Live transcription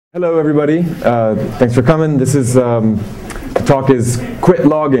Hello, everybody. Thanks for coming. This is the talk is quit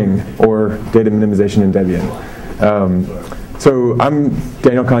logging or data minimization in Debian. So I'm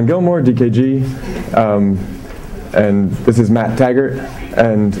Daniel Kahn Gillmor, DKG, and this is Matt Taggart.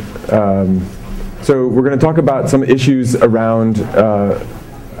 And so we're going to talk about some issues around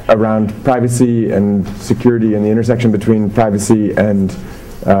privacy and security and the intersection between privacy and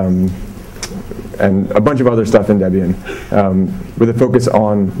a bunch of other stuff in Debian, with a focus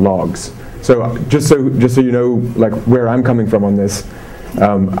on logs. So just so you know, like where I'm coming from on this,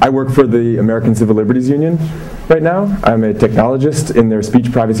 I work for the American Civil Liberties Union right now. I'm a technologist in their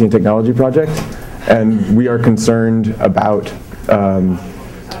speech privacy and technology project, and we are concerned about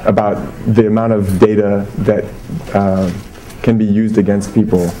the amount of data that can be used against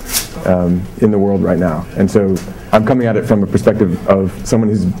people in the world right now. And so I'm coming at it from a perspective of someone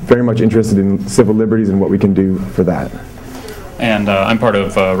who's very much interested in civil liberties and what we can do for that. And I'm part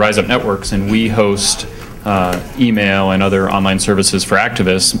of Rise Up Networks, and we host email and other online services for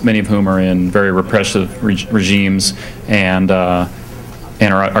activists, many of whom are in very repressive regimes and are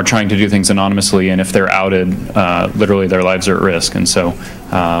trying to do things anonymously, and if they're outed, literally their lives are at risk. And so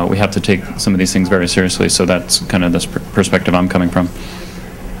we have to take some of these things very seriously. So that's kind of this perspective I'm coming from.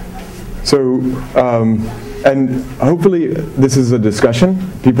 So, and hopefully this is a discussion.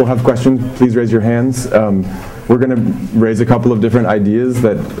 People have questions, please raise your hands. We're going to raise a couple of different ideas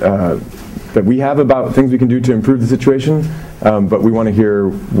that we have about things we can do to improve the situation, but we want to hear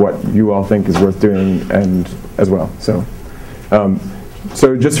what you all think is worth doing and as well. So,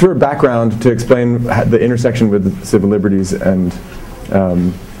 so just for background to explain the intersection with civil liberties and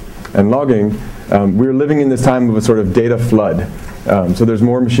logging, we're living in this time of a sort of data flood. So there's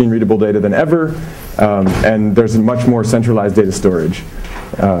more machine-readable data than ever, and there's much more centralized data storage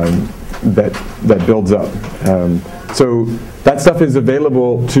that builds up. So that stuff is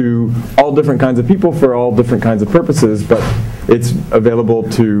available to all different kinds of people for all different kinds of purposes, but it's available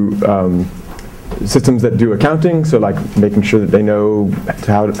to systems that do accounting, so like making sure that they know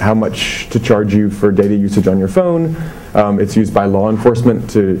how much to charge you for data usage on your phone. It's used by law enforcement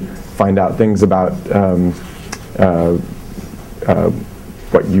to find out things about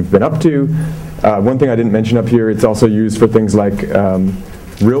what you've been up to. One thing I didn't mention up here, it's also used for things like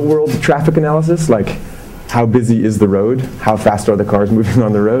real-world traffic analysis, like how busy is the road, how fast are the cars moving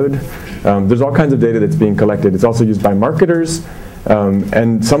on the road. There's all kinds of data that's being collected. It's also used by marketers,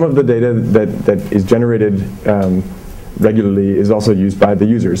 and some of the data that is generated regularly is also used by the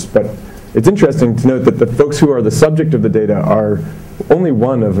users. But it's interesting to note that the folks who are the subject of the data are only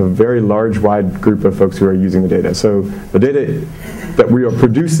one of a very large, wide group of folks who are using the data. So the data that we are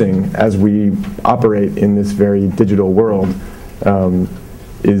producing as we operate in this very digital world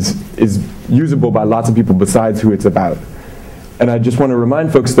is usable by lots of people besides who it's about. And I just want to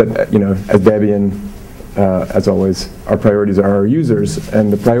remind folks that, you know, as Debian, as always, our priorities are our users,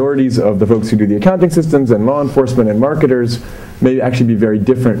 and the priorities of the folks who do the accounting systems and law enforcement and marketers may actually be very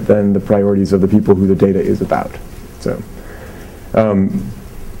different than the priorities of the people who the data is about. So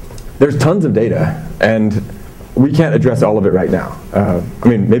there's tons of data, and we can't address all of it right now. I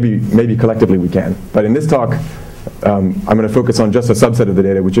mean, maybe collectively we can, but in this talk, I'm going to focus on just a subset of the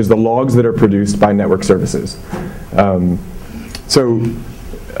data, which is the logs that are produced by network services.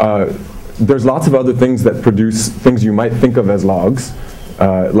 There's lots of other things that produce things you might think of as logs,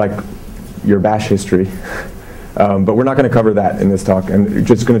 like your bash history. But we're not going to cover that in this talk, and we're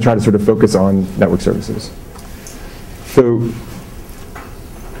just going to try to sort of focus on network services. So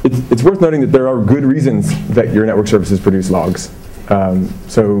it's worth noting that there are good reasons that your network services produce logs.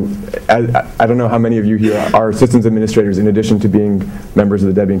 So I don't know how many of you here are systems administrators in addition to being members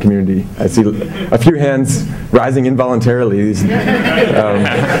of the Debian community. I see a few hands rising involuntarily,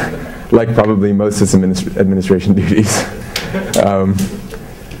 like probably most system administration duties.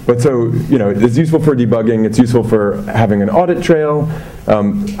 But so, you know, it's useful for debugging. It's useful for having an audit trail.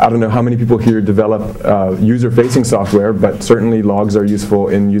 I don't know how many people here develop user-facing software, but certainly logs are useful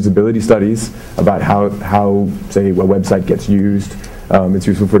in usability studies about how say, a website gets used. It's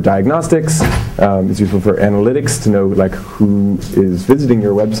useful for diagnostics. It's useful for analytics to know like who is visiting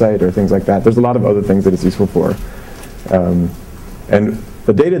your website or things like that. There's a lot of other things that it's useful for. And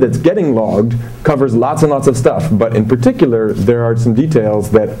the data that's getting logged covers lots and lots of stuff, but in particular, there are some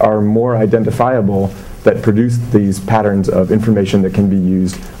details that are more identifiable that produce these patterns of information that can be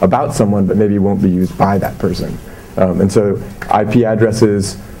used about someone, but maybe won't be used by that person. And so IP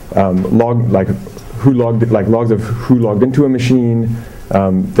addresses, logs of who logged into a machine.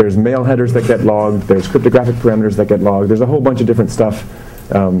 There's mail headers that get logged. There's cryptographic parameters that get logged. There's a whole bunch of different stuff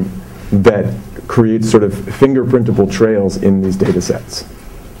that creates sort of fingerprintable trails in these data sets.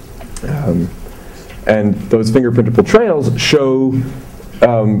 And those fingerprintable trails show,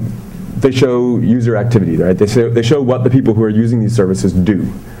 they show user activity, right? They show what the people who are using these services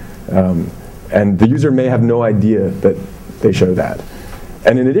do. And the user may have no idea that they show that.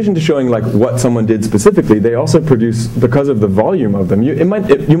 And in addition to showing like what someone did specifically, they also produce, because of the volume of them, you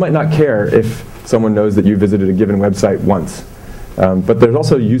might not care if someone knows that you visited a given website once. But there's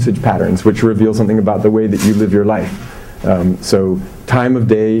also usage patterns which reveal something about the way that you live your life. So time of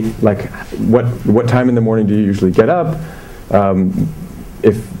day, like what time in the morning do you usually get up?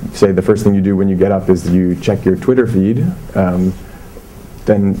 If, say, the first thing you do when you get up is you check your Twitter feed,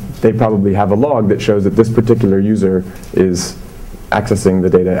 then they probably have a log that shows that this particular user is accessing the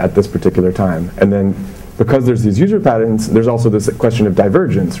data at this particular time. And then because there's these user patterns, there's also this question of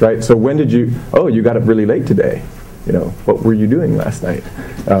divergence, right? So when did you, oh, you got up really late today. You know, what were you doing last night?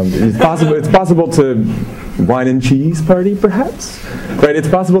 It's possible to wine and cheese party, perhaps? Right? It's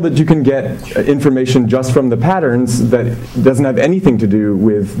possible that you can get information just from the patterns that doesn't have anything to do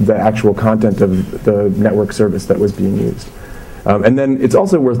with the actual content of the network service that was being used. And then it's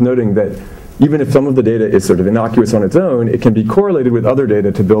also worth noting that even if some of the data is sort of innocuous on its own, it can be correlated with other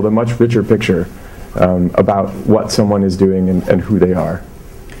data to build a much richer picture about what someone is doing and who they are.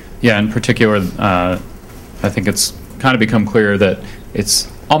 Yeah, in particular, I think it's kind of become clear that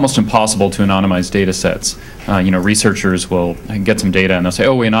it's almost impossible to anonymize data sets. You know, researchers will get some data and they'll say,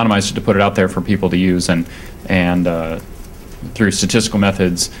 oh, we anonymized it to put it out there for people to use, and through statistical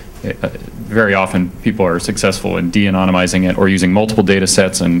methods, very often people are successful in de-anonymizing it or using multiple data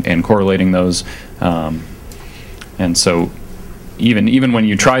sets and correlating those. And so even when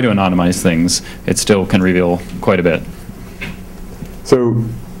you try to anonymize things, it still can reveal quite a bit.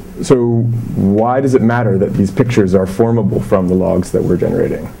 So why does it matter that these pictures are formable from the logs that we're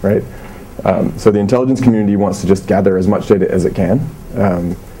generating, right? So the intelligence community wants to just gather as much data as it can.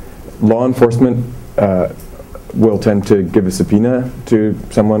 Law enforcement will tend to give a subpoena to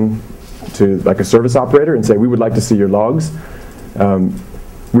someone, to like a service operator, and say, we would like to see your logs.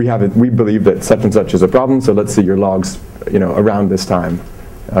 We believe that such and such is a problem, so let's see your logs, you know, around this time.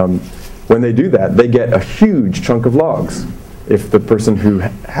 When they do that, they get a huge chunk of logs. If the person who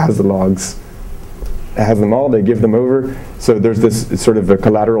has the logs has them all, they give them over. So there's this sort of a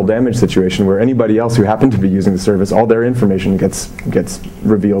collateral damage situation where anybody else who happened to be using the service, all their information gets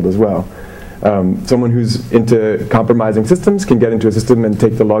revealed as well. Someone who's into compromising systems can get into a system and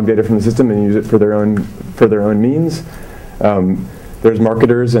take the log data from the system and use it for their own means. There's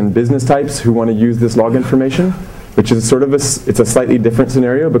marketers and business types who want to use this log information, which is sort of it's a slightly different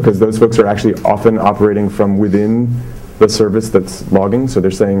scenario because those folks are actually often operating from within the service that's logging. So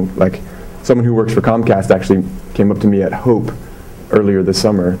they're saying, like, someone who works for Comcast actually came up to me at Hope earlier this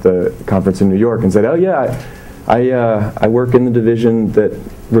summer, the conference in New York, and said, oh yeah, I work in the division that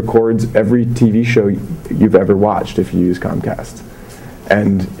records every TV show you've ever watched if you use Comcast.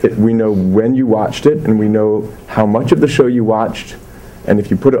 And we know when you watched it, and we know how much of the show you watched, and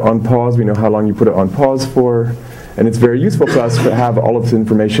if you put it on pause, we know how long you put it on pause for. And it's very useful to us to have all of this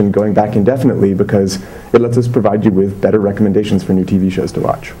information going back indefinitely because it lets us provide you with better recommendations for new TV shows to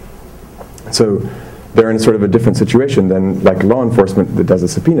watch. So they're in sort of a different situation than like law enforcement that does a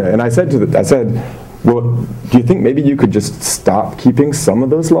subpoena. And I said, well, do you think maybe you could just stop keeping some of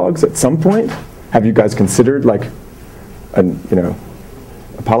those logs at some point? Have you guys considered like a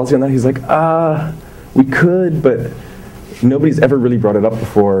policy on that? He's like, we could, but nobody's ever really brought it up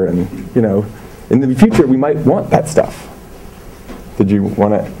before, and you know, in the future we might want that stuff. Did you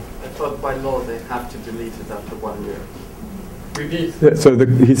want to? I thought by law they have to delete it after 1 year. So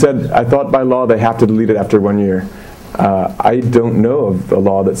he said, I thought by law they have to delete it after 1 year. I don't know of a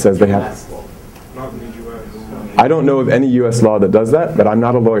law that says they have. I don't know of any U.S. law that does that, but I'm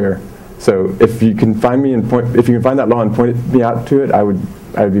not a lawyer. So if you can find me if you can find that law and point me out to it, I would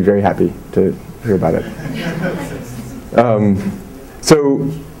be very happy to hear about it.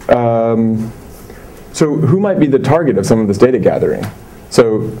 So who might be the target of some of this data gathering?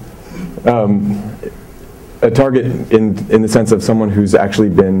 So a target in the sense of someone who's actually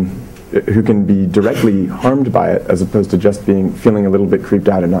who can be directly harmed by it, as opposed to just feeling a little bit creeped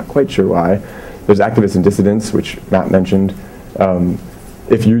out and not quite sure why. There's activists and dissidents, which Matt mentioned.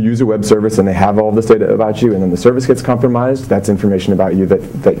 If you use a web service and they have all this data about you and then the service gets compromised, that's information about you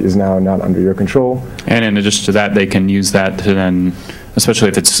that is now not under your control. And in addition to that, they can use that to then, especially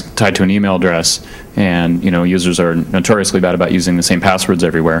if it's tied to an email address, and users are notoriously bad about using the same passwords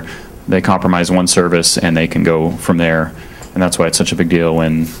everywhere. They compromise one service and they can go from there. And that's why it's such a big deal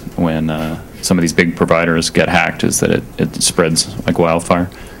when some of these big providers get hacked, is that it spreads like wildfire.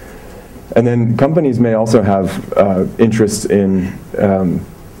 And then companies may also have interest in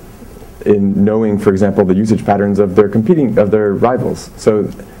in knowing, for example, the usage patterns of their rivals. So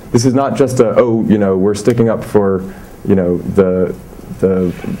this is not just a, oh, we're sticking up for, the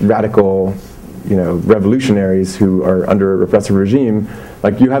radical, revolutionaries who are under a repressive regime.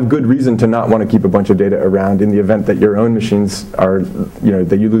 Like, you have good reason to not want to keep a bunch of data around in the event that your own machines are,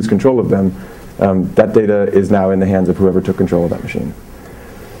 that you lose control of them. That data is now in the hands of whoever took control of that machine.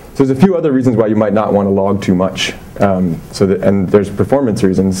 So there's a few other reasons why you might not want to log too much. And there's performance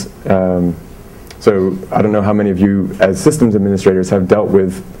reasons. So I don't know how many of you, as systems administrators, have dealt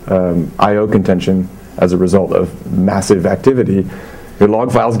with I/O contention as a result of massive activity. Your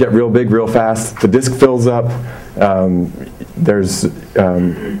log files get real big real fast. The disk fills up. And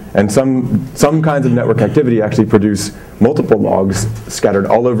some kinds of network activity actually produce multiple logs scattered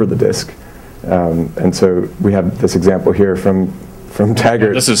all over the disk. And so we have this example here from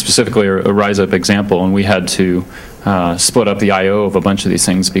Taggart. This is specifically a RiseUp example, and we had to split up the I/O of a bunch of these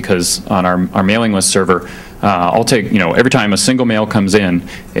things because on our mailing list server, I'll take, every time a single mail comes in,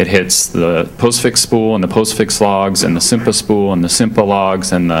 it hits the postfix spool and the postfix logs and the Simpa spool and the Simpa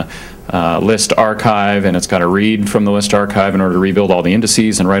logs and the list archive, and it's got to read from the list archive in order to rebuild all the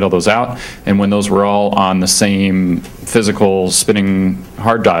indices and write all those out. And when those were all on the same physical spinning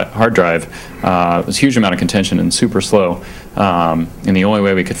hard drive, it was a huge amount of contention and super slow. And the only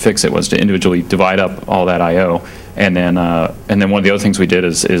way we could fix it was to individually divide up all that I/O. And then one of the other things we did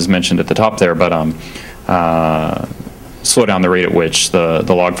is mentioned at the top there, but slow down the rate at which the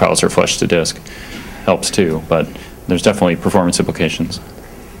log files are flushed to disk helps too. But there's definitely performance implications.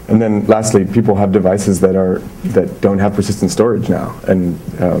 And then lastly, people have devices that don't have persistent storage now, and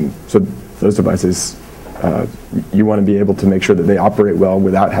so those devices, you want to be able to make sure that they operate well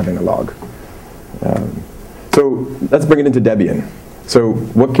without having a log. So let's bring it into Debian. So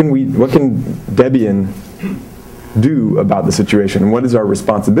what can Debian do about the situation, and what is our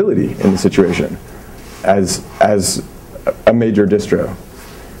responsibility in the situation as a major distro?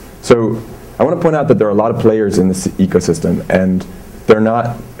 So I want to point out that there are a lot of players in this ecosystem, and they're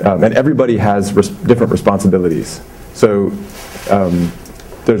not, and everybody has different responsibilities. So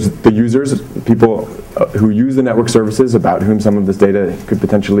there's the users, people who use the network services about whom some of this data could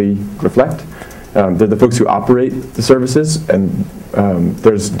potentially reflect. There are the folks who operate the services, and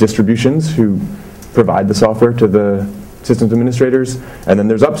there's distributions who provide the software to the systems administrators, and then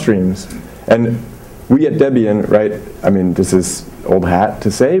there's upstreams. And we at Debian, right, I mean, this is old hat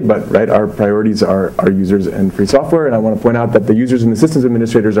to say, but right, our priorities are our users and free software, and I want to point out that the users and the systems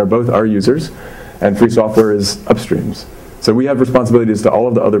administrators are both our users, and free software is upstreams. So we have responsibilities to all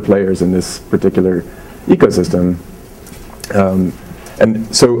of the other players in this particular ecosystem.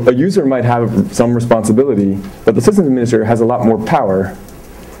 And so a user might have some responsibility, but the systems administrator has a lot more power.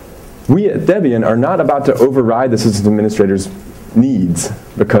 We at Debian are not about to override the systems administrator's needs,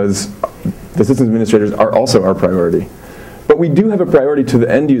 because the systems administrators are also our priority. But we do have a priority to the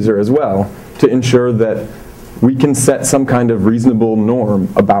end user as well, to ensure that we can set some kind of reasonable norm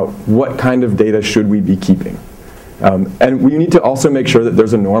about what kind of data should we be keeping. And we need to also make sure that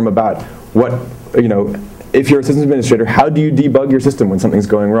there's a norm about what, if you're a systems administrator, how do you debug your system when something's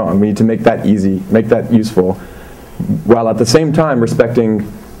going wrong? We need to make that easy, make that useful, while at the same time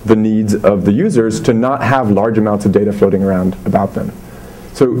respecting the needs of the users to not have large amounts of data floating around about them.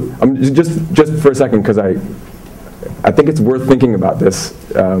 So just for a second, because I think it's worth thinking about this,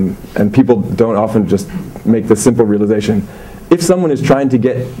 and people don't often just make the simple realization. If someone is trying to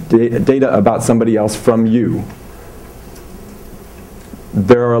get data about somebody else from you,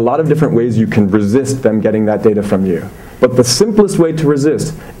 there are a lot of different ways you can resist them getting that data from you. But the simplest way to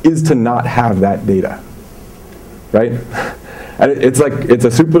resist is to not have that data, right? And it's a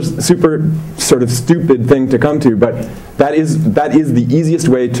super sort of stupid thing to come to, but that is the easiest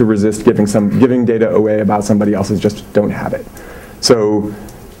way to resist giving data away about somebody else's. Just don't have it. So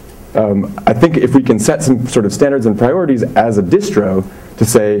I think if we can set some sort of standards and priorities as a distro to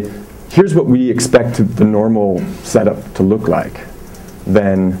say, here's what we expect the normal setup to look like,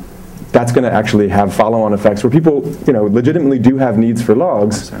 then that's going to actually have follow-on effects where people, legitimately do have needs for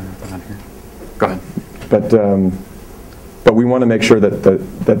logs. Go ahead. But we want to make sure that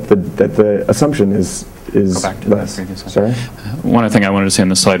the assumption is Go back to less. the previous one. Sorry? One other thing I wanted to say on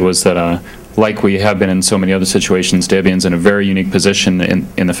this slide was that, like we have been in so many other situations, Debian's in a very unique position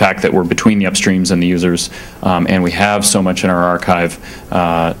in the fact that we're between the upstreams and the users, and we have so much in our archive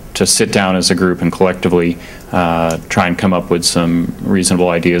to sit down as a group and collectively try and come up with some reasonable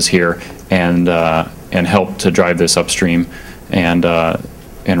ideas here and help to drive this upstream. And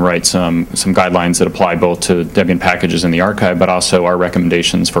write some guidelines that apply both to Debian packages in the archive, but also our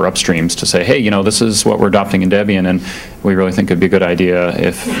recommendations for upstreams to say, hey, you know, this is what we're adopting in Debian, and we really think it'd be a good idea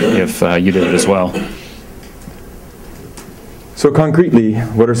if you did it as well. So concretely,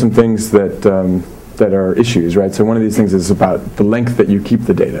 what are some things that that are issues, right? So one of these things is about the length that you keep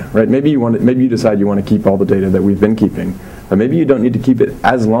the data, right? Maybe you decide you want to keep all the data that we've been keeping, but maybe you don't need to keep it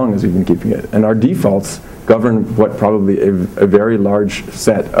as long as we've been keeping it. And our defaults govern what probably a very large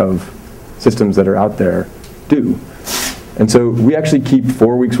set of systems that are out there do. And so we actually keep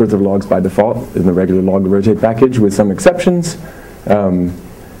 4 weeks worth of logs by default in the regular log rotate package with some exceptions. And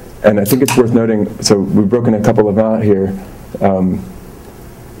I think it's worth noting, so we've broken a couple of them out here.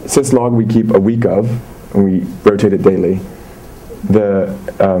 Syslog we keep a week of, and we rotate it daily. The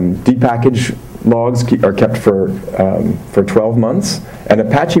dpackage logs are kept for 12 months, and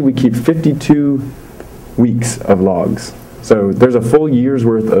Apache we keep 52 weeks of logs. So there's a full year's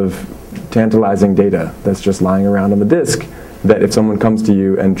worth of tantalizing data that's just lying around on the disk that if someone comes to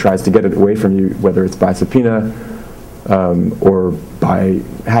you and tries to get it away from you, whether it's by subpoena or by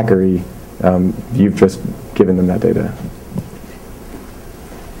hackery, you've just given them that data.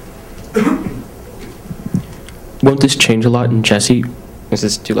 Won't this change a lot in Jessie? Is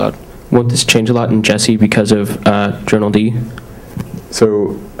this too loud? Won't this change a lot in Jessie because of Journal D?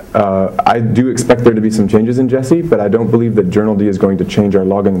 So I do expect there to be some changes in Jessie, but I don't believe that Journal D is going to change our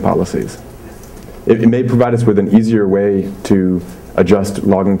logging policies. It may provide us with an easier way to adjust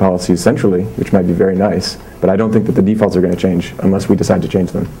logging policies centrally, which might be very nice, but I don't think that the defaults are going to change unless we decide to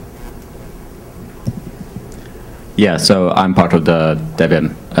change them. Yeah, so I'm part of the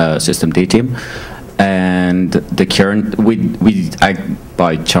Debian System D team, and the current I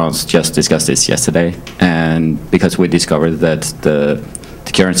by chance just discussed this yesterday, and because we discovered that the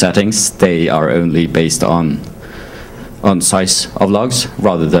current settings, they are only based on size of logs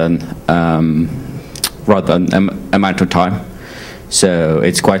rather than amount of time. So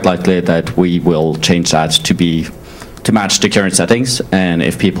it's quite likely that we will change that to match the current settings, and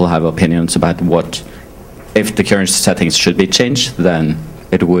if people have opinions about if the current settings should be changed, then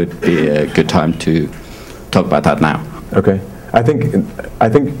it would be a good time to talk about that now. Okay. I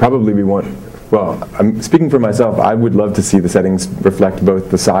think probably we want, well, I'm speaking for myself, I would love to see the settings reflect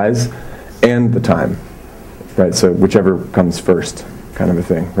both the size and the time, right? So whichever comes first, kind of a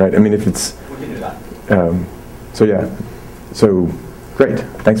thing, right? I mean, if it's, We can do that. So yeah, so great.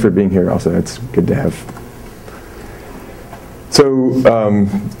 Thanks for being here also, it's good to have. So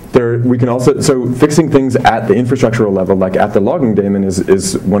we can also, so fixing things at the infrastructural level, like at the logging daemon,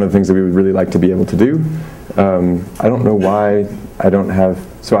 is one of the things that we would really like to be able to do. I don't know why I don't have,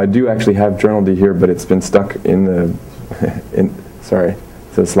 so I do actually have Journal D here, but it's been stuck in the, sorry,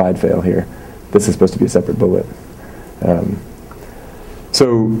 it's a slide fail here. This is supposed to be a separate bullet.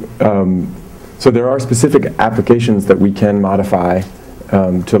 So there are specific applications that we can modify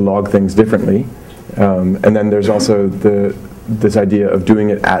to log things differently. And then there's also this idea of doing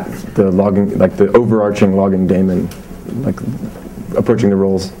it at the logging, like the overarching logging daemon, like approaching the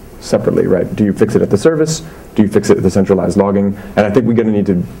roles separately, right? Do you fix it at the service? Do you fix it at the centralized logging? And I think we're going to need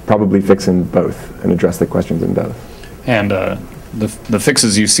to probably fix in both and address the questions in both. And the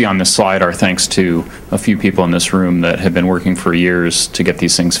fixes you see on this slide are thanks to a few people in this room that have been working for years to get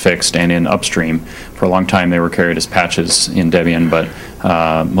these things fixed, and in upstream. For a long time they were carried as patches in Debian, but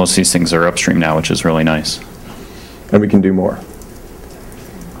most of these things are upstream now, which is really nice. And we can do more.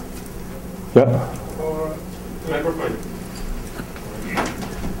 Yeah?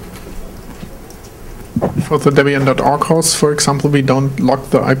 For the Debian.org hosts, for example, we don't log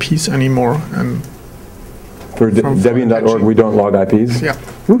the IPs anymore. And for Debian.org, we don't log IPs? Yeah.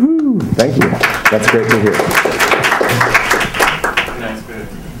 Woohoo! Thank you. That's great to hear.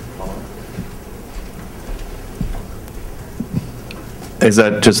 Is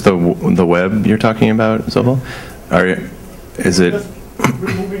that just the web you're talking about, Zobel? Is it? Just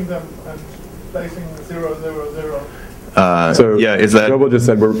removing them and placing 000. So yeah, is that? Zobel just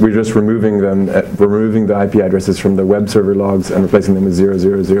said we're just removing them, removing the IP addresses from the web server logs and replacing them with 000.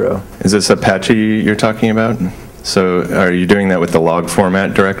 Is this Apache you're talking about? So are you doing that with the log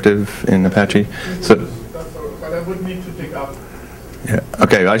format directive in Apache? So. But I would need to dig up. Yeah.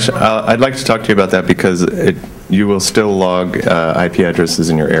 Okay. I'd like to talk to you about that because you will still log IP addresses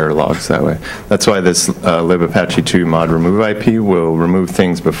in your error logs that way. That's why this libapache2 mod remove IP will remove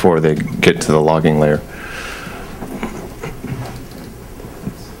things before they get to the logging layer.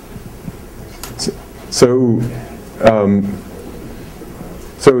 So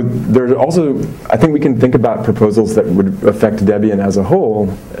there's also, I think we can think about proposals that would affect Debian as a whole,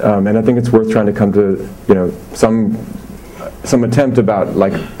 and I think it's worth trying to come to, some some attempt about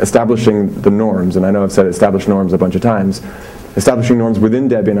like establishing the norms, and I know I've said establish norms a bunch of times. Establishing norms within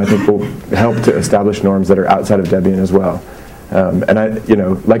Debian, I think, will help to establish norms that are outside of Debian as well.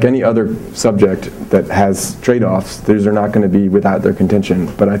 And like any other subject that has trade-offs, these are not going to be without their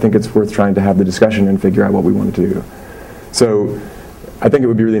contention. But I think it's worth trying to have the discussion and figure out what we want to do. So I think it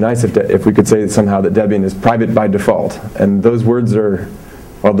would be really nice if we could say somehow that Debian is private by default. And those words are,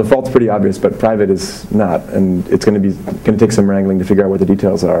 well, default's pretty obvious, but private is not. And it's going to take some wrangling to figure out what the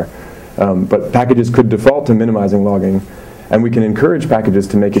details are. But packages could default to minimizing logging. And we can encourage packages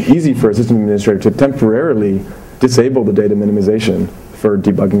to make it easy for a system administrator to temporarily disable the data minimization for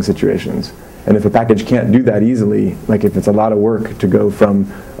debugging situations. And if a package can't do that easily, like if it's a lot of work to go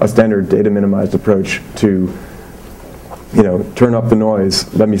from a standard data minimized approach to, turn up the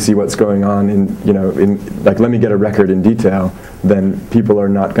noise, let me see what's going on like let me get a record in detail, then people are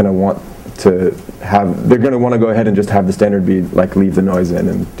not going to want to have, they're going to want to go ahead and just have the standard be like leave the noise in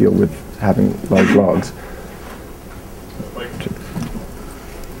and deal with having large logs.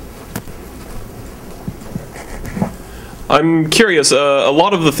 I'm curious, a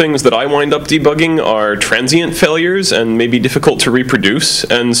lot of the things that I wind up debugging are transient failures and maybe difficult to reproduce,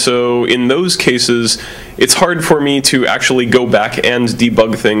 and so in those cases it's hard for me to actually go back and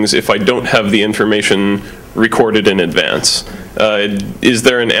debug things if I don't have the information recorded in advance. Is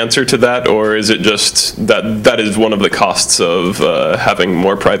there an answer to that, or is it just that is one of the costs of having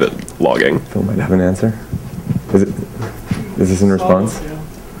more private logging? Phil might have an answer. Is this in response?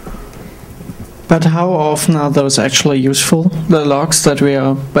 But how often are those actually useful? The logs that we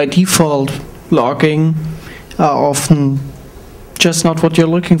are by default logging are often just not what you're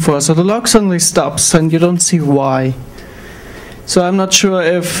looking for. So the log suddenly stops and you don't see why. So I'm not sure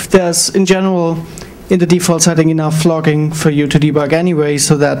if there's, in general, in the default setting enough logging for you to debug anyway,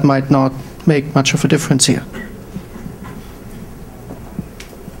 so that might not make much of a difference here.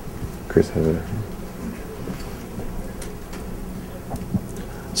 Chris has a...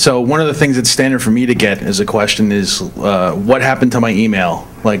 So one of the things that's standard for me to get as a question is, what happened to my email?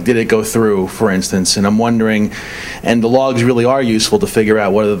 Like, did it go through, for instance? And I'm wondering, and the logs really are useful to figure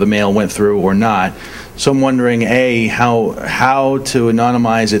out whether the mail went through or not. So I'm wondering, A, how to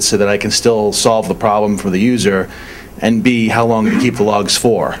anonymize it so that I can still solve the problem for the user, and B, how long to keep the logs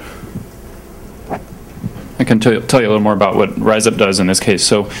for? I can tell you a little more about what RiseUp does in this case.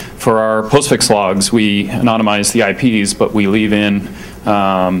 So for our postfix logs, we anonymize the IPs, but we leave in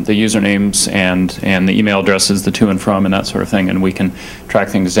the usernames and the email addresses, the to and from, and that sort of thing, and we can track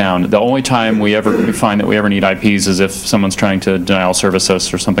things down. The only time we find that we ever need IPs is if someone's trying to denial service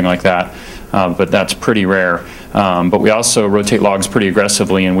us or something like that, but that's pretty rare. But we also rotate logs pretty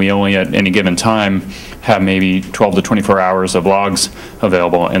aggressively, and we only at any given time have maybe 12 to 24 hours of logs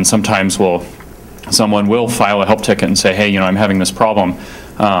available, and sometimes someone will file a help ticket and say, hey, I'm having this problem.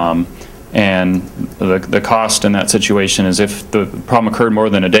 And the cost in that situation is if the problem occurred more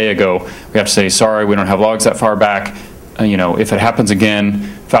than a day ago, we have to say, sorry, we don't have logs that far back. If it happens again,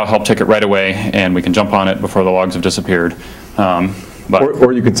 file help ticket right away, and we can jump on it before the logs have disappeared.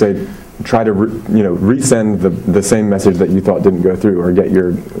 Or you could say, try to resend the same message that you thought didn't go through, or get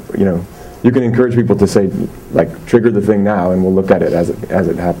your, you can encourage people to say, like, trigger the thing now, and we'll look at it as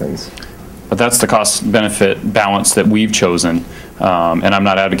it happens. But that's the cost-benefit balance that we've chosen, and I'm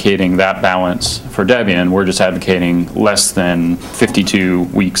not advocating that balance for Debian. We're just advocating less than 52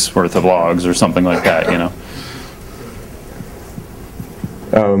 weeks worth of logs or something like that,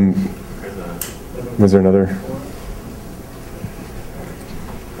 Was there another?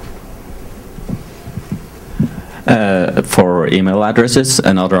 For email addresses,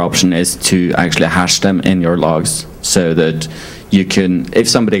 another option is to actually hash them in your logs, so that you can, if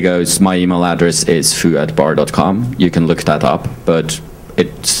somebody goes, my email address is foo@bar.com, you can look that up, but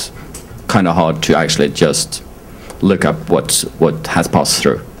it's kind of hard to actually just look up what has passed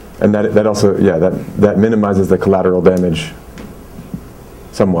through. And that also, that minimizes the collateral damage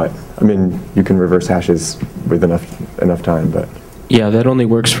somewhat. I mean, you can reverse hashes with enough time, but... Yeah, that only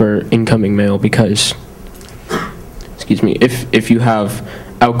works for incoming mail because, excuse me, if you have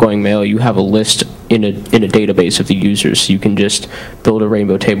outgoing mail, you have a list in a database of the users, so you can just build a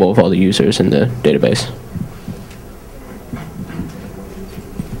rainbow table of all the users in the database.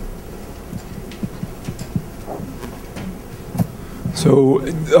 So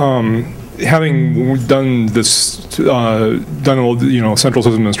having done this done central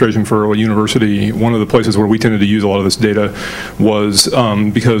system administration for a university, one of the places where we tended to use a lot of this data was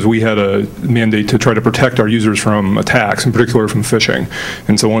because we had a mandate to try to protect our users from attacks, in particular from phishing.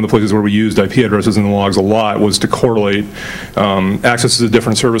 And so one of the places where we used IP addresses in the logs a lot was to correlate access to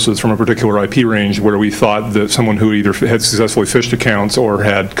different services from a particular IP range where we thought that someone who either had successfully phished accounts or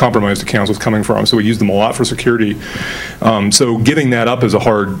had compromised accounts was coming from. So we used them a lot for security. So giving that up as a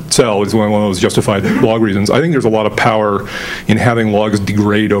hard sell is one of those justified log reasons. I think there's a lot of power in having logs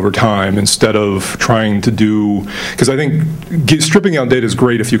degrade over time instead of trying to do, because I think stripping out data is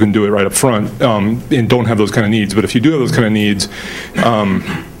great if you can do it right up front and don't have those kind of needs. But if you do have those kind of needs,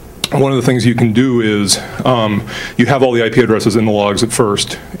 one of the things you can do is you have all the IP addresses in the logs at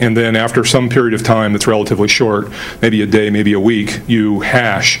first, and then after some period of time that's relatively short, maybe a day, maybe a week, you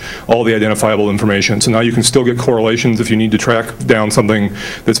hash all the identifiable information. So now you can still get correlations if you need to track down something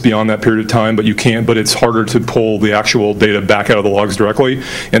that's beyond that period of time, but you can't, but it's harder to pull the actual data back out of the logs directly.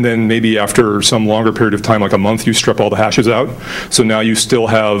 And then maybe after some longer period of time, like a month, you strip all the hashes out. So now you still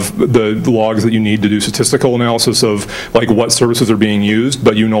have the logs that you need to do statistical analysis of like what services are being used,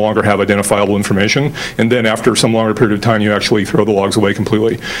 but you no longer have identifiable information. And then after some longer period of time, you actually throw the logs away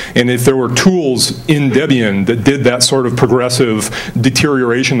completely. And if there were tools in Debian that did that sort of progressive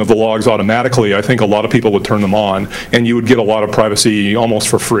deterioration of the logs automatically, I think a lot of people would turn them on, and you would get a lot of privacy almost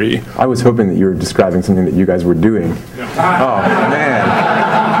for free. I was hoping that you were describing something that you guys were doing. Oh, man.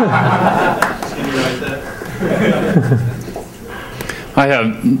 I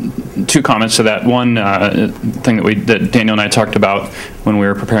have two comments to that. One thing that Daniel and I talked about when we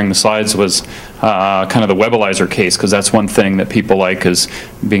were preparing the slides was kind of the Webalizer case, because that's one thing that people like is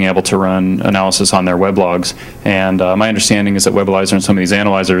being able to run analysis on their weblogs. And my understanding is that Webalizer and some of these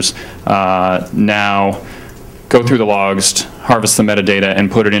analyzers now go through the logs, harvest the metadata,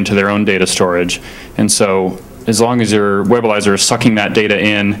 and put it into their own data storage. And so as long as your Webalizer is sucking that data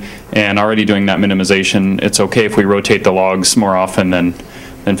in and already doing that minimization, it's okay if we rotate the logs more often than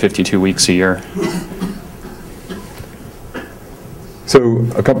 52 weeks a year. So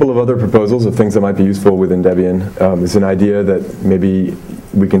a couple of other proposals of things that might be useful within Debian is an idea that maybe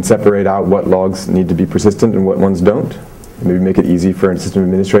we can separate out what logs need to be persistent and what ones don't. Maybe make it easy for a system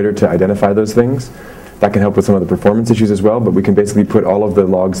administrator to identify those things. That can help with some of the performance issues as well, but we can basically put all of the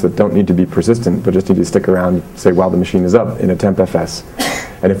logs that don't need to be persistent, but just need to stick around, say, while the machine is up in a tempfs.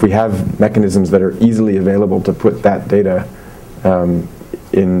 And if we have mechanisms that are easily available to put that data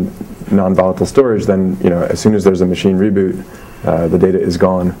in non-volatile storage, then as soon as there's a machine reboot, the data is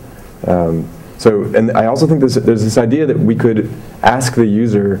gone. And I also think there's this idea that we could ask the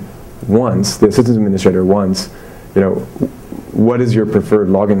user once, the systems administrator once, what is your preferred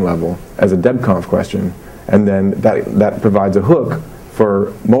logging level as a DebConf question, and then that provides a hook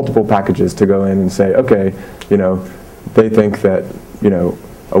for multiple packages to go in and say, okay, they think that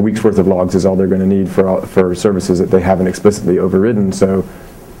a week's worth of logs is all they're going to need for services that they haven't explicitly overridden. So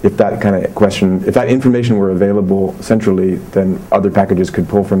if that kind of question, if that information were available centrally, then other packages could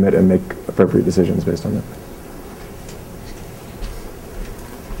pull from it and make appropriate decisions based on it.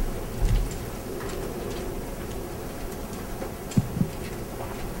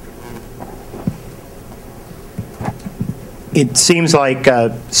 It seems like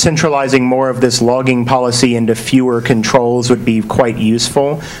centralizing more of this logging policy into fewer controls would be quite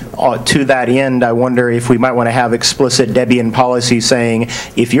useful. To that end, I wonder if we might want to have explicit Debian policy saying,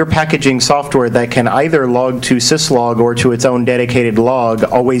 if you're packaging software that can either log to syslog or to its own dedicated log,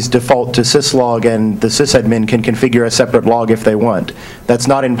 always default to syslog, and the sysadmin can configure a separate log if they want. That's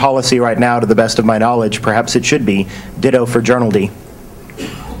not in policy right now, to the best of my knowledge. Perhaps it should be. Ditto for journalD.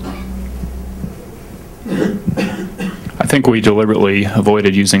 I think we deliberately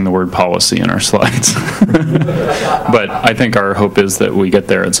avoided using the word policy in our slides. But I think our hope is that we get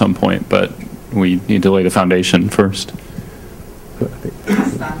there at some point, but we need to lay the foundation first.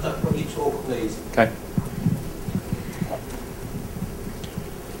 Stand up when you talk, please. Okay.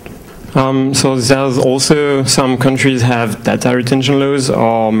 So there's also some countries have data retention laws,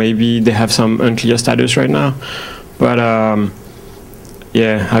 or maybe they have some unclear status right now. But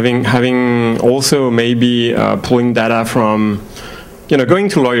yeah, having also maybe pulling data from, going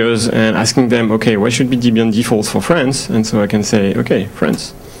to lawyers and asking them, okay, what should be Debian defaults for France? And so I can say, okay,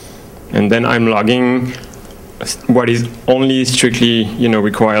 France. And then I'm logging what is only strictly,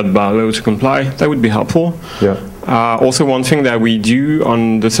 required by law to comply. That would be helpful. Yeah. Also, one thing that we do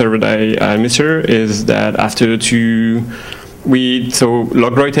on the server that I administer is that after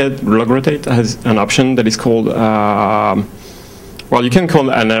LogRotate has an option that is called well, you can call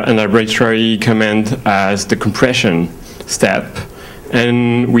an arbitrary command as the compression step,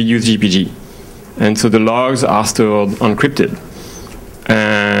 and we use GPG. and so the logs are stored encrypted.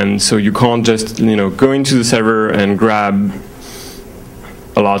 And so you can't just go into the server and grab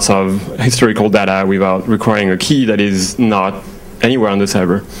a lot of historical data without requiring a key that is not anywhere on the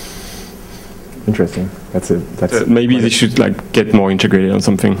server. Interesting. That's it. That's maybe they should get more integrated on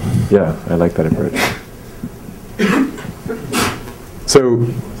something. Yeah, I like that approach. So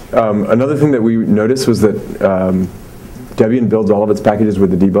another thing that we noticed was that Debian builds all of its packages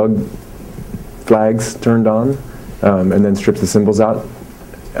with the debug flags turned on, and then strips the symbols out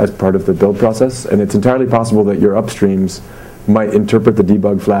as part of the build process. And it's entirely possible that your upstreams might interpret the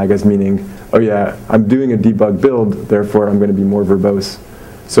debug flag as meaning, oh yeah, I'm doing a debug build, therefore I'm going to be more verbose.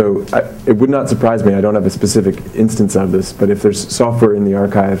 So it would not surprise me, I don't have a specific instance of this, but if there's software in the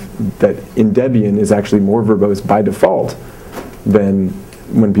archive that in Debian is actually more verbose by default than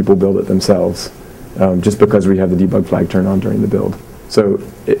when people build it themselves, just because we have the debug flag turned on during the build. So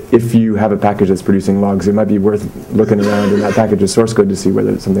if you have a package that's producing logs, it might be worth looking around in that package's source code to see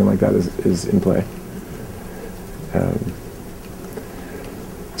whether something like that is in play.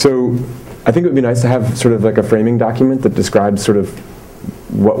 So I think it would be nice to have sort of like a framing document that describes sort of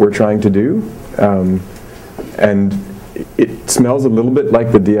what we're trying to do. And it smells a little bit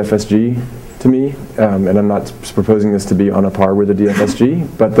like the DFSG to me, and I'm not proposing this to be on a par with the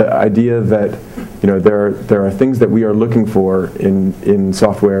DFSG, but the idea that there are things that we are looking for in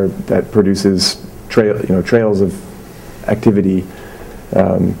software that produces trails of activity,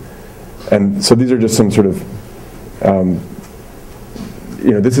 and so these are just some sort of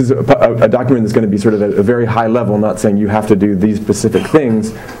this is a document that's going to be sort of at a very high level, not saying you have to do these specific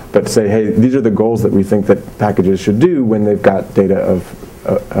things, but say, hey, these are the goals that we think that packages should do when they've got data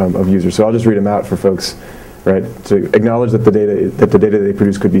of users. So I'll just read them out for folks, right? To acknowledge that the data they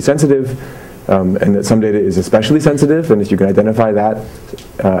produce could be sensitive, and that some data is especially sensitive, and if you can identify that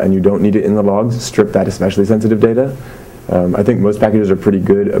and you don't need it in the logs, strip that especially sensitive data. I think most packages are pretty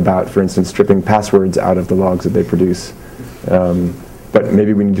good about, for instance, stripping passwords out of the logs that they produce. But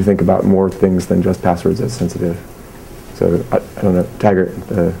maybe we need to think about more things than just passwords as sensitive. So I don't know, Taggart,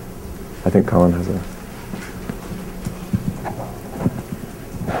 I think Colin has a...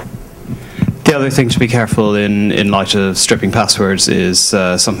 The other thing to be careful in light of stripping passwords is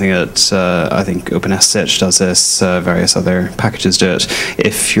something that I think OpenSSH does this, various other packages do it.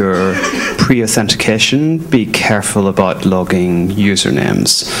 If you're pre-authentication, be careful about logging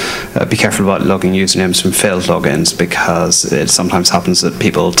usernames. Be careful about logging usernames from failed logins, because it sometimes happens that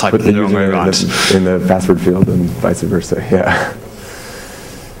people type it the wrong way around. In the password field and vice versa, yeah.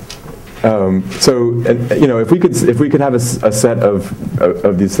 So, if we could have a set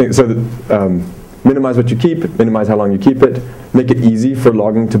of these things, so that, minimize what you keep, minimize how long you keep it, make it easy for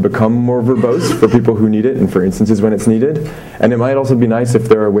logging to become more verbose for people who need it and for instances when it's needed. And it might also be nice if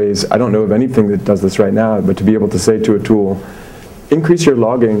there are ways, I don't know of anything that does this right now, but to be able to say to a tool, increase your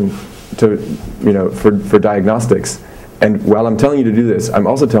logging to, for diagnostics. And while I'm telling you to do this, I'm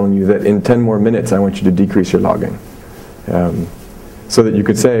also telling you that in 10 more minutes, I want you to decrease your logging. So that you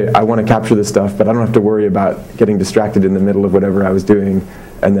could say, I want to capture this stuff, but I don't have to worry about getting distracted in the middle of whatever I was doing,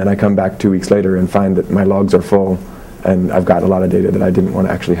 and then I come back 2 weeks later and find that my logs are full, and I've got a lot of data that I didn't want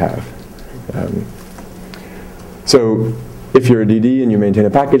to actually have. So if you're a DD and you maintain a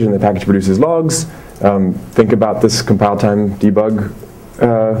package and the package produces logs, think about this compile time debug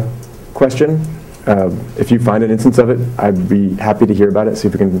question. If you find an instance of it, I'd be happy to hear about it, see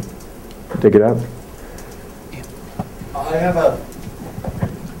if we can dig it up.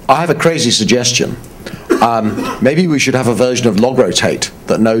 I have a crazy suggestion. Maybe we should have a version of log rotate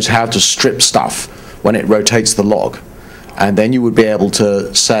that knows how to strip stuff when it rotates the log. And then you would be able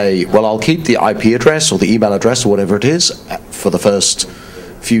to say, well, I'll keep the IP address or the email address or whatever it is for the first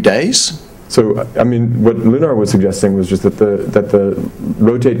few days. So, I mean, what Lunar was suggesting was just that the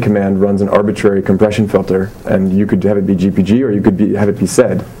rotate command runs an arbitrary compression filter, and you could have it be GPG or you could have it be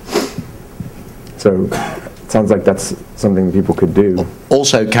SED. So, it sounds like that's something that people could do.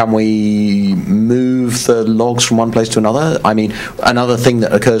 Also, can we move the logs from one place to another? I mean, another thing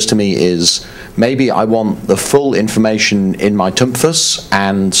that occurs to me is maybe I want the full information in my TMFS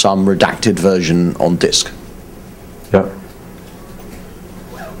and some redacted version on disk. Yeah.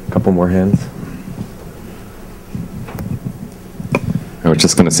 A couple more hands. I was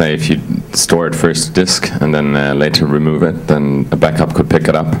just going to say, if you store it first disk and then later remove it, then a backup could pick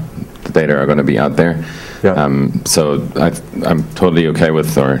it up. The data are going to be out there. Yeah. So I'm totally okay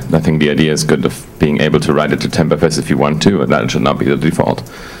with, or I think the idea is good of being able to write it to TempFS if you want to, and that should not be the default,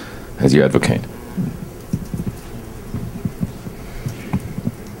 as you advocate.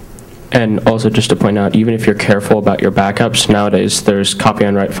 And also just to point out, even if you're careful about your backups, nowadays there's copy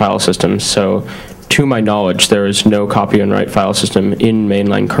and write file systems. So to my knowledge, there is no copy and write file system in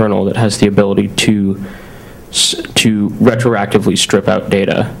mainline kernel that has the ability to retroactively strip out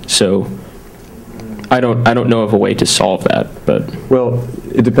data. So I don't know of a way to solve that, but well,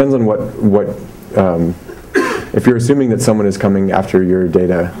 it depends on what if you're assuming that someone is coming after your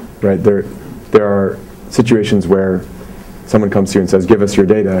data, right? There are situations where someone comes to you and says, "Give us your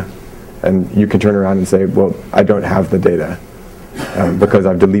data," and you can turn around and say, "Well, I don't have the data because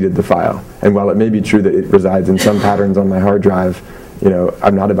I've deleted the file." And while it may be true that it resides in some patterns on my hard drive,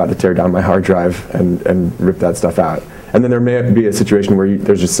 I'm not about to tear down my hard drive and rip that stuff out. And then there may be a situation where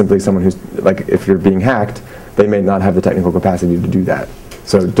there's just simply someone who's, like, if you're being hacked, they may not have the technical capacity to do that.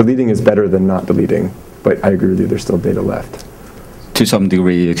 So deleting is better than not deleting, but I agree with you, there's still data left. To some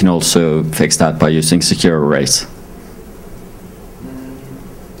degree, you can also fix that by using secure arrays.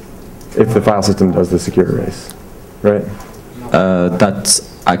 If the file system does the secure erase, right?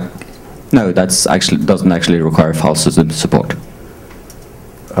 No, doesn't actually require file system support.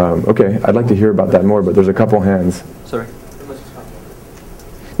 Okay, I'd like to hear about that more, but there's a couple hands. Sorry.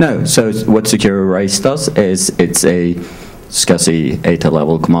 No, so what secure arrays does is it's a SCSI ATA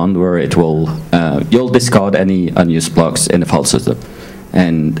level command where it will, you'll discard any unused blocks in the file system.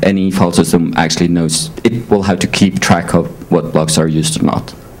 And any file system actually knows, it will have to keep track of what blocks are used or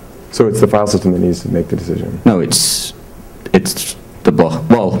not. So it's the file system that needs to make the decision? No, it's the block,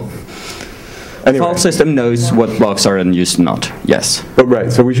 well, the file system knows what blocks are unused or not, yes. But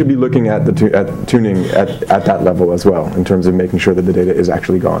right, so we should be looking at the tuning at that level as well, in terms of making sure that the data is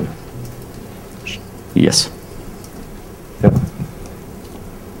actually gone. Yes. Yeah.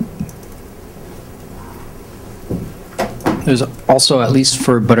 There's also, at least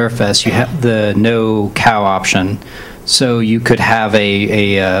for Butterfest, you have the no cow option. So you could have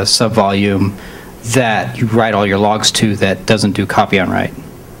a subvolume that you write all your logs to that doesn't do copy on write.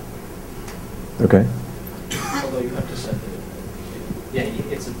 Okay. Although you have to set it. Yeah,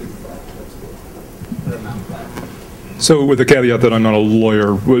 it's a big flag. So with the caveat that I'm not a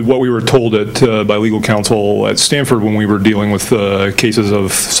lawyer, what we were told by legal counsel at Stanford when we were dealing with cases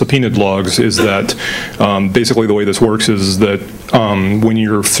of subpoenaed logs is that basically the way this works is that when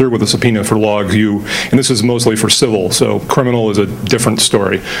you're through with a subpoena for logs, and this is mostly for civil, so criminal is a different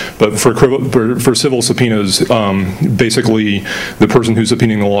story, but for civil subpoenas, basically the person who's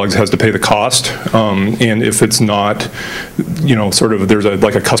subpoenaing the logs has to pay the cost, and if it's not, sort of there's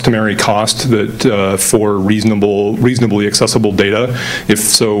like a customary cost that for reasonably accessible data. If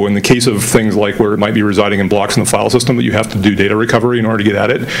so, in the case of things like where it might be residing in blocks in the file system that you have to do data recovery in order to get at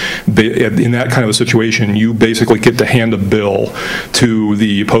it, in that kind of a situation, you basically get to hand a bill to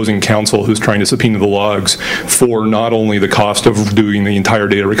the opposing counsel who's trying to subpoena the logs for not only the cost of doing the entire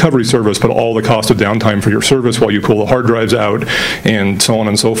data recovery service, but all the cost of downtime for your service while you pull the hard drives out and so on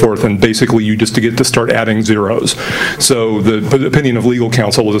and so forth. And basically you just get to start adding zeros. So the opinion of legal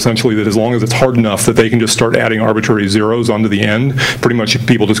counsel was essentially that as long as it's hard enough that they can just start adding arbitrary zeros onto the end, pretty much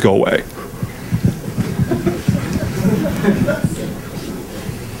people just go away.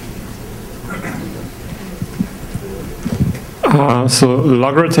 So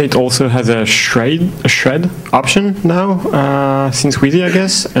log rotate also has a shred option now since Wheezy, I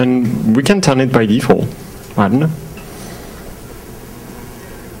guess, and we can turn it by default. I don't know.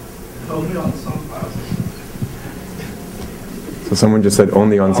 Only on some file systems. So someone just said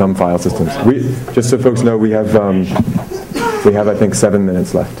only on some file systems. Just so folks know, we have I think 7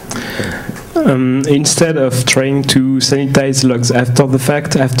 minutes left. Instead of trying to sanitize logs after the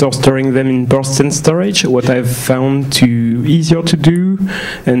fact, after storing them in persistent storage, what I've found easier to do,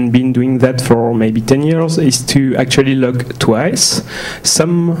 and been doing that for maybe 10 years, is to actually log twice.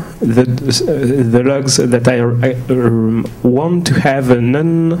 The logs that I want to have a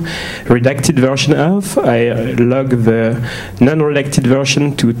non-redacted version of, I log the non-redacted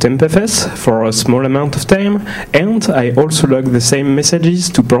version to tempfs for a small amount of time, and I also log the same messages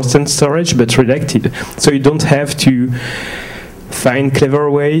to persistent storage but redacted. So you don't have to find clever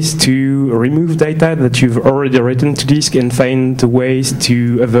ways to remove data that you've already written to disk and find ways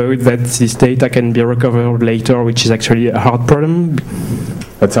to avoid that this data can be recovered later, which is actually a hard problem.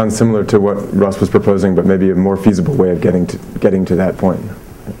 That sounds similar to what Russ was proposing, but maybe a more feasible way of getting to that point.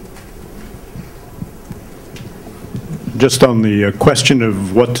 Just on the question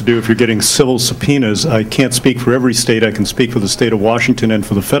of what to do if you're getting civil subpoenas, I can't speak for every state. I can speak for the state of Washington and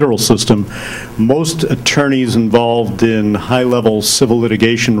for the federal system. Most attorneys involved in high-level civil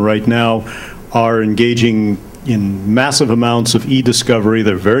litigation right now are engaging in massive amounts of e-discovery.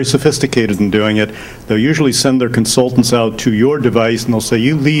 They're very sophisticated in doing it. They'll usually send their consultants out to your device, and they'll say,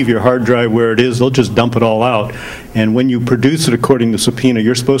 you leave your hard drive where it is. They'll just dump it all out. And when you produce it according to subpoena,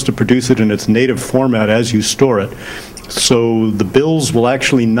 you're supposed to produce it in its native format as you store it. So the bills will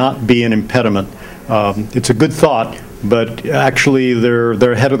actually not be an impediment. It's a good thought, but actually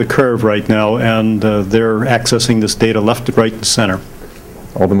they're ahead of the curve right now, and they're accessing this data left, right, and center.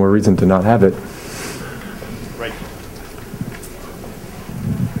 All the more reason to not have it. Right.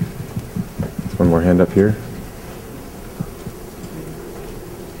 There's one more hand up here.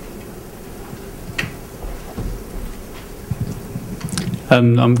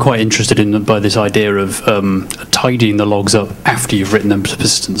 I'm quite interested by this idea of tidying the logs up after you've written them to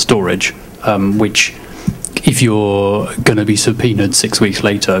persistent storage, which, if you're going to be subpoenaed 6 weeks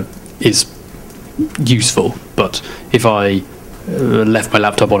later, is useful. But if I left my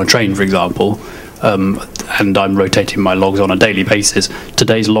laptop on a train, for example, and I'm rotating my logs on a daily basis,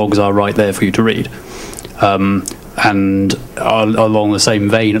 today's logs are right there for you to read. And along the same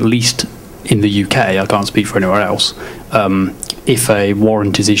vein, at least in the UK, I can't speak for anywhere else, if a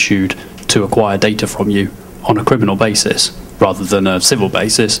warrant is issued to acquire data from you on a criminal basis rather than a civil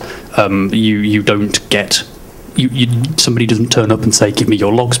basis, you don't get... somebody doesn't turn up and say, give me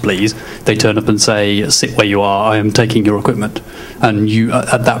your logs, please. They turn up and say, sit where you are, I am taking your equipment. And you,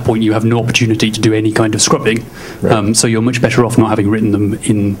 at that point, you have no opportunity to do any kind of scrubbing. Right. So you're much better off not having written them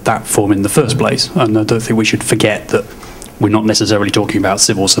in that form in the first place. And I don't think we should forget that we're not necessarily talking about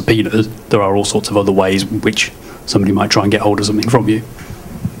civil subpoenas. There are all sorts of other ways in which somebody might try and get hold of something from you.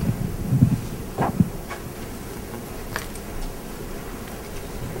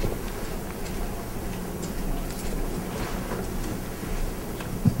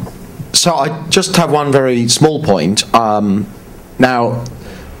 So I just have one very small point. Now,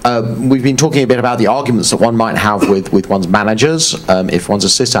 we've been talking a bit about the arguments that one might have with one's managers, if one's a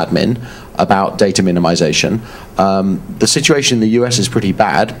sysadmin, about data minimization. The situation in the US is pretty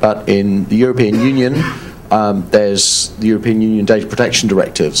bad, but in the European Union, there's the European Union Data Protection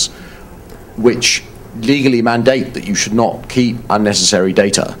Directives, which legally mandate that you should not keep unnecessary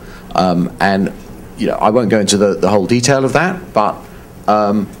data. And I won't go into the whole detail of that, but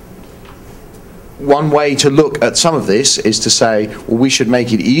one way to look at some of this is to say, well, we should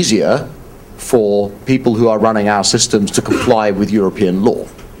make it easier for people who are running our systems to comply with European law,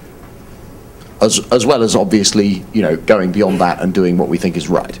 as well as obviously, going beyond that and doing what we think is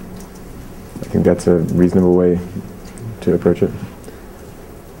right. I think that's a reasonable way to approach it.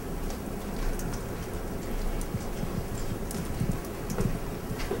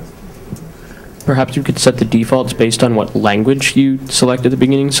 Perhaps you could set the defaults based on what language you select at the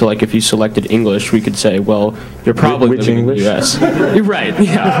beginning. So like if you selected English, we could say, well, you're probably living in the US. You're right,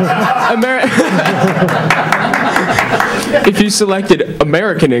 yeah. If you selected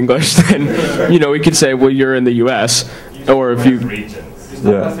American English, then, we could say, well, you're in the US. Or if you...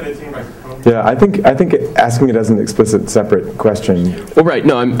 Yeah, I think asking it as an explicit separate question. Well, right,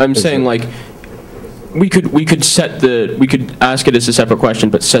 no, I'm saying like, we could ask it as a separate question,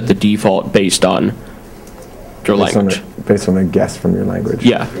 but set the default based on your language. Based on a guess from your language.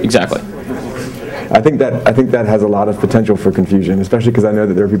 Yeah, exactly. I think that has a lot of potential for confusion, especially because I know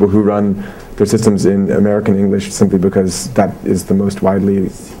that there are people who run their systems in American English simply because that is the most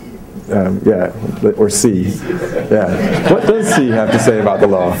widely, or C. Yeah. What does C have to say about the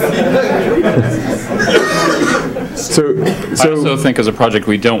law? I also think as a project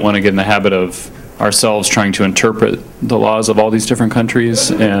we don't want to get in the habit of ourselves trying to interpret the laws of all these different countries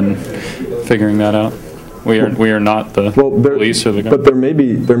and figuring that out. We are not the police or the government.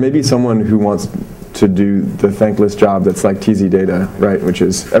 But there may be someone who wants to do the thankless job that's like TZ data, right? Which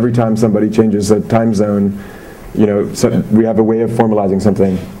is every time somebody changes a time zone, so we have a way of formalizing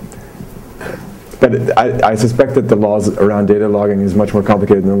something. But I suspect that the laws around data logging is much more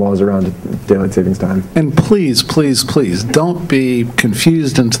complicated than the laws around daylight savings time. And please, please, please, don't be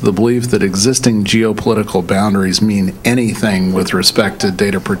confused into the belief that existing geopolitical boundaries mean anything with respect to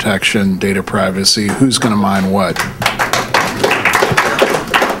data protection, data privacy, who's going to mine what.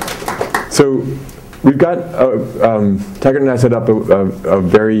 So we've got, Taggart and I set up a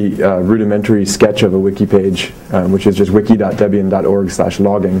very rudimentary sketch of a wiki page, which is just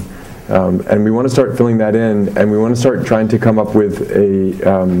wiki.debian.org/logging. And we want to start filling that in, and we want to start trying to come up with a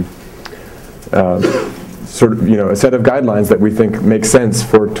sort of, a set of guidelines that we think make sense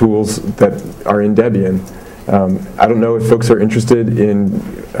for tools that are in Debian. I don't know if folks are interested in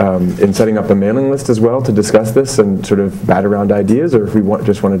setting up a mailing list as well to discuss this and sort of bat around ideas, or if we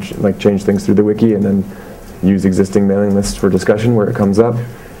just want to change things through the wiki and then use existing mailing lists for discussion where it comes up.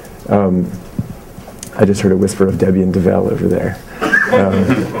 I just heard a whisper of Debian Devel over there.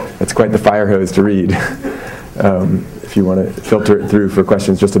 It's quite the fire hose to read. If you want to filter it through for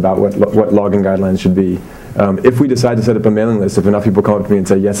questions just about what logging guidelines should be. If we decide to set up a mailing list, if enough people come up to me and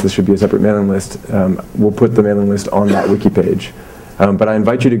say, yes, this should be a separate mailing list, we'll put the mailing list on that wiki page. But I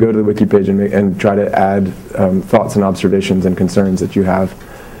invite you to go to the wiki page and try to add thoughts and observations and concerns that you have.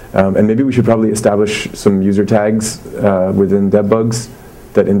 And maybe we should probably establish some user tags within debbugs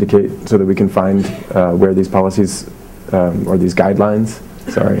that indicate so that we can find where these policies or these guidelines,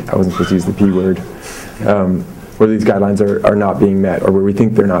 sorry, I wasn't supposed to use the P word, where these guidelines are not being met or where we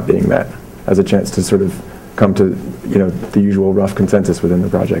think they're not being met, as a chance to sort of come to the usual rough consensus within the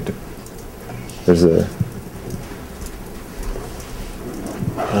project. There's a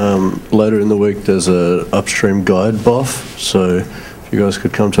later in the week there's a upstream guide buff, so if you guys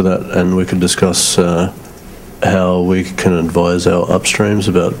could come to that and we could discuss how we can advise our upstreams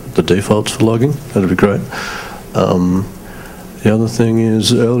about the defaults for logging, that'd be great. The other thing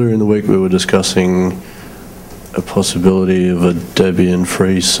is, earlier in the week we were discussing a possibility of a Debian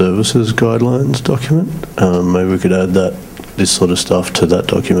free services guidelines document. Maybe we could add this sort of stuff to that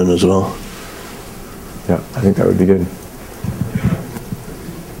document as well. Yeah, I think that would be good.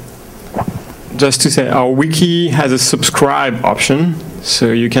 Just to say, our wiki has a subscribe option,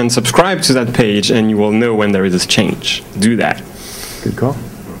 so you can subscribe to that page and you will know when there is a change. Do that. Good call.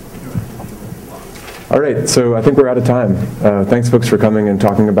 All right, so I think we're out of time. Thanks, folks, for coming and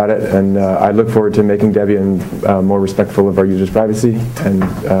talking about it, and I look forward to making Debian more respectful of our users' privacy and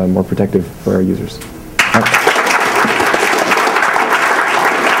more protective for our users.